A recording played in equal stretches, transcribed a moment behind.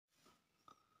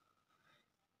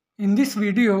In this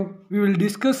video, we will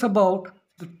discuss about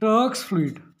the Turk'S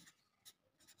fluid.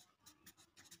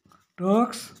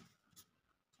 Turk'S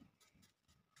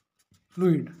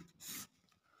fluid,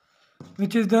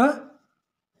 which is the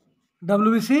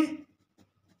WBC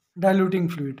diluting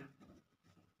fluid.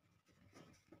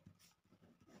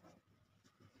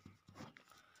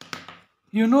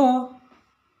 You know,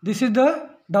 this is the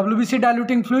WBC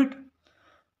diluting fluid.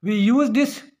 We use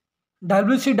this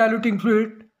WBC diluting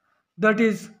fluid, that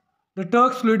is the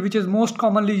Turk'S fluid, which is most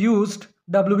commonly used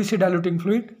WBC diluting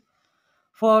fluid,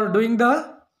 for doing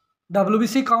the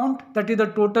WBC count, that is the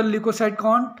total leukocyte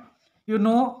count. You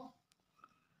know,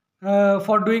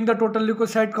 for doing the total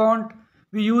leukocyte count,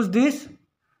 we use this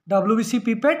WBC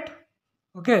pipette.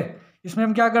 Okay, इसमें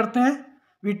हम क्या करते हैं?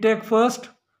 We take first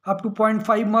up to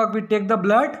 0.5 mark, we take the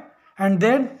blood, and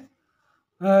then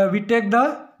we take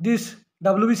this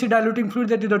WBC diluting fluid,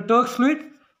 that is the Turk'S fluid,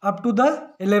 up to the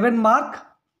 11 mark.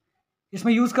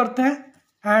 इसमें use करते हैं,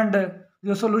 and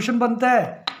जो solution बनता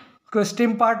है उसको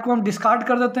स्टीम पार्ट को हम discard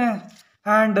कर देते हैं,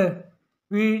 and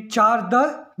we charge the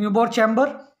न्यूबोर chamber,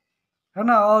 है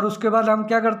ना. और उसके बाद हम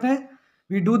क्या करते हैं?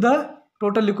 We do the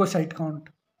total leucocyte count.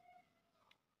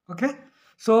 Okay,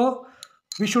 so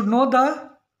we should know the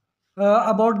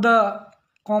about the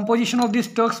composition of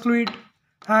this Turk'S fluid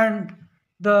and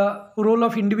the role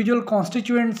of individual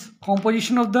constituents,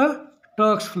 composition of the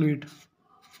Turk'S fluid.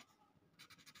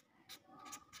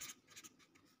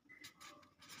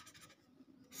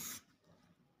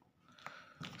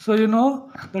 So you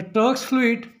know, the Turk'S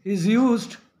fluid is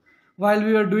used while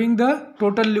we are doing the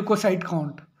total leukocyte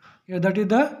count. Yeah, that is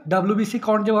the WBC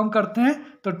count. जब हम करते हैं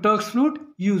तो Turk'S fluid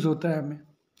use होता है हमें.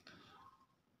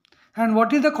 And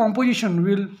what is the composition?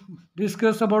 We'll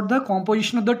discuss about the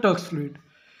composition of the Turk'S fluid.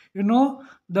 You know,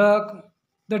 the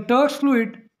Turk'S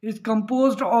fluid is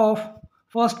composed of,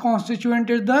 first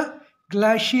constituent is the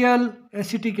glacial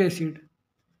acetic acid.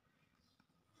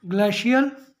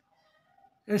 Glacial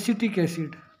acetic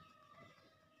acid.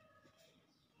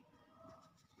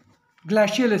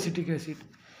 Glacial acetic acid.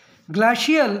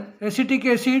 Glacial acetic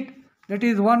acid, that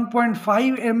is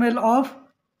 1.5 ml of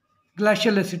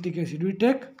glacial acetic acid. We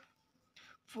take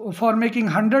for making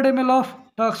 100 ml of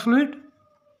Turk'S fluid.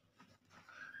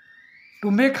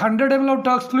 To make 100 ml of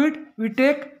Turk'S fluid, we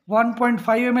take 1.5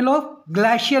 ml of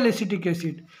glacial acetic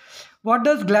acid. What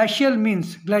does glacial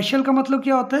means? Glacial का मतलब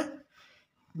क्या होता है?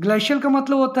 Glacial का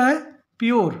मतलब होता है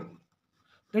pure.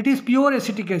 That is pure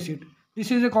acetic acid. This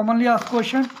is a commonly asked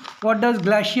question. What does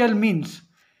glacial means?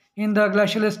 In the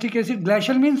glacial acetic acid,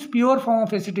 glacial means pure form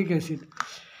of acetic acid.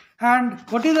 And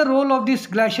what is the role of this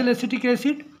glacial acetic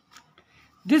acid?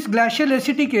 This glacial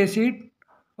acetic acid,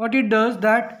 what it does,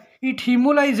 that it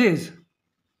hemolyzes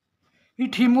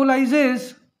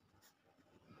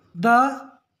the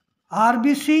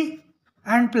RBC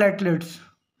and platelets,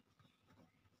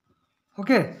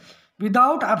 okay,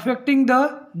 without affecting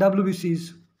the WBCs.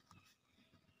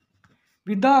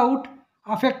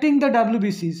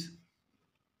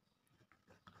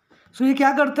 So ये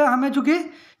क्या करता है हमें, चूँकि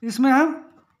इसमें हम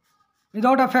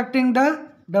without affecting the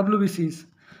WBCs.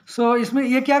 सो इसमें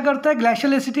ये क्या करता है?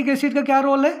 ग्लेशियल एसिटिक एसिड का क्या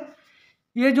रोल है?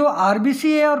 ये जो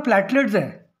आरबीसी है और प्लेटलेट्स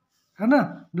है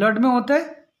ना, ब्लड में होते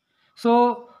हैं, सो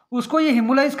उसको ये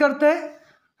हिमोलाइज करते हैं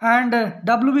एंड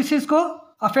WBCs को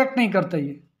अफेक्ट नहीं करता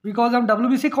ये, बिकॉज हम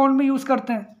WBC काउंट में यूज़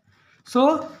करते हैं. So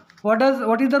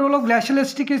what is the role of glacial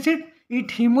acetic acid?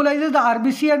 It हिमोलाइजेज the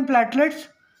RBC and platelets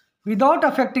without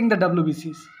affecting the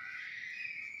WBCs.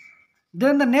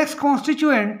 Then the next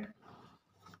constituent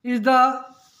is the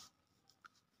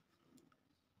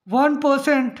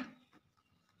 1%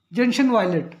 junction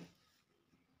violet.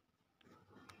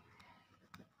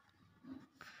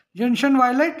 Junction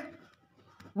violet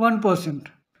 1%.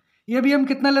 ये भी हम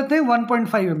कितना लेते हैं?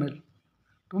 1.5 ml.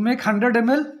 To make 100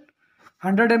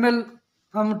 ml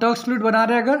हम Turk'S fluid बना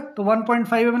रहे हैं अगर, तो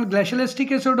 1.5 ml ग्लेशियल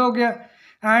एसिटिक एसिड हो गया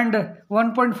and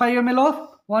 1.5 ml of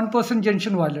 1%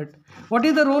 junction violet. What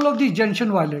is the role of this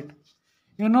junction violet?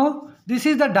 You know, this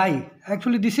is the dye.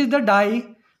 Actually, this is the dye.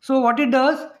 So what it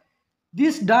does?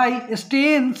 This dye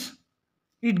stains.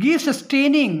 It gives a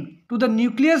staining to the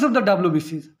nucleus of the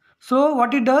WBCs. So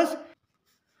what it does?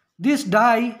 This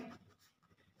dye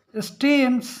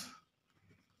stains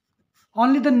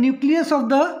only the nucleus of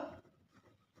the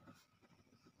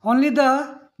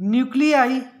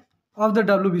nuclei of the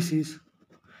WBCs.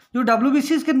 जो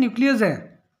WBCs के nucleus हैं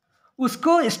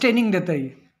उसको staining देता है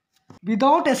ये,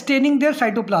 without staining there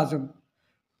cytoplasm.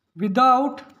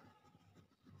 Without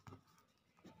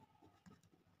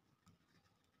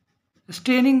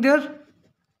staining there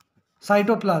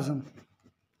cytoplasm.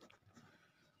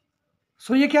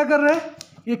 सो ये क्या कर रहा है?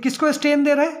 ये किसको स्टेन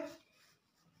दे रहा है?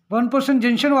 1%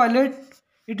 junction violet,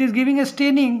 it is giving a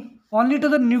staining only to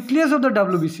the nucleus of the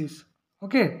WBCs.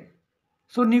 Okay,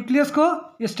 so nucleus को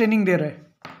ये स्टेनिंग दे रहा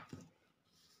है.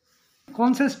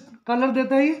 कौन से कलर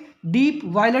देता है ये? Deep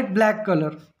violet black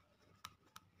colour.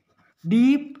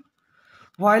 Deep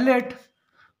violet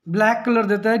black colour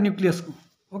देता है न्यूक्लियस को.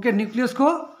 ओके, न्यूक्लियस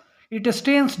को it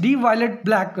stains deep violet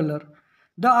black colour.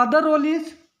 The other role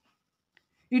is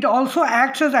it also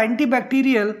acts as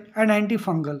antibacterial and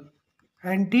antifungal.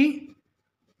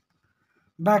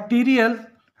 Antibacterial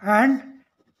and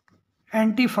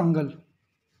antifungal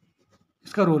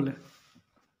इसका role है.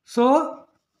 So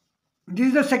this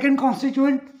is the second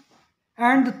constituent,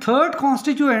 and the third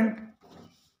constituent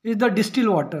is the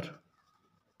distilled water.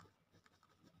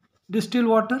 Distilled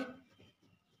water,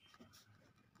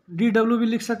 DW भी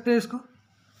लिख सकते हैं इसको.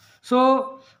 So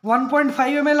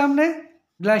 1.5 ml हमने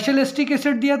ग्लाइशियल acetic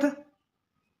acid दिया था.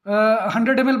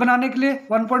 100 ml बनाने के लिए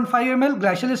 1.5 ml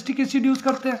ग्लाइशियल एसिटिक एसिड यूज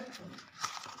करते हैं.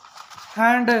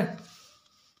 And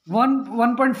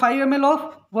 1.5 ml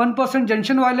of 1%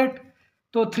 junction violet,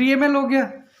 तो 3 ml हो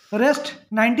गया. Rest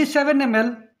 97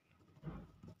 ml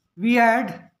we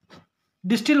add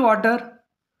distil water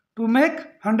to make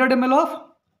 100 ml of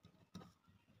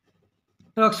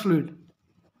Turks fluid.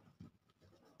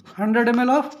 100 ml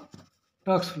of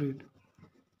Turks fluid.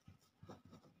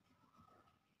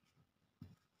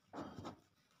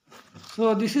 So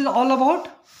this is all about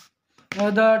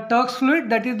the Turk'S fluid,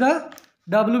 that is the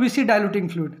WBC diluting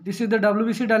fluid. This is the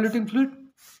WBC diluting fluid.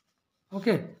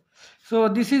 Okay. So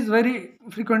this is very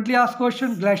frequently asked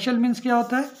question. Glacial means क्या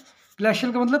होता है?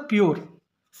 Glacial का मतलब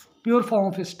pure form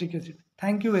of acetic acid.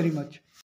 Thank you very much.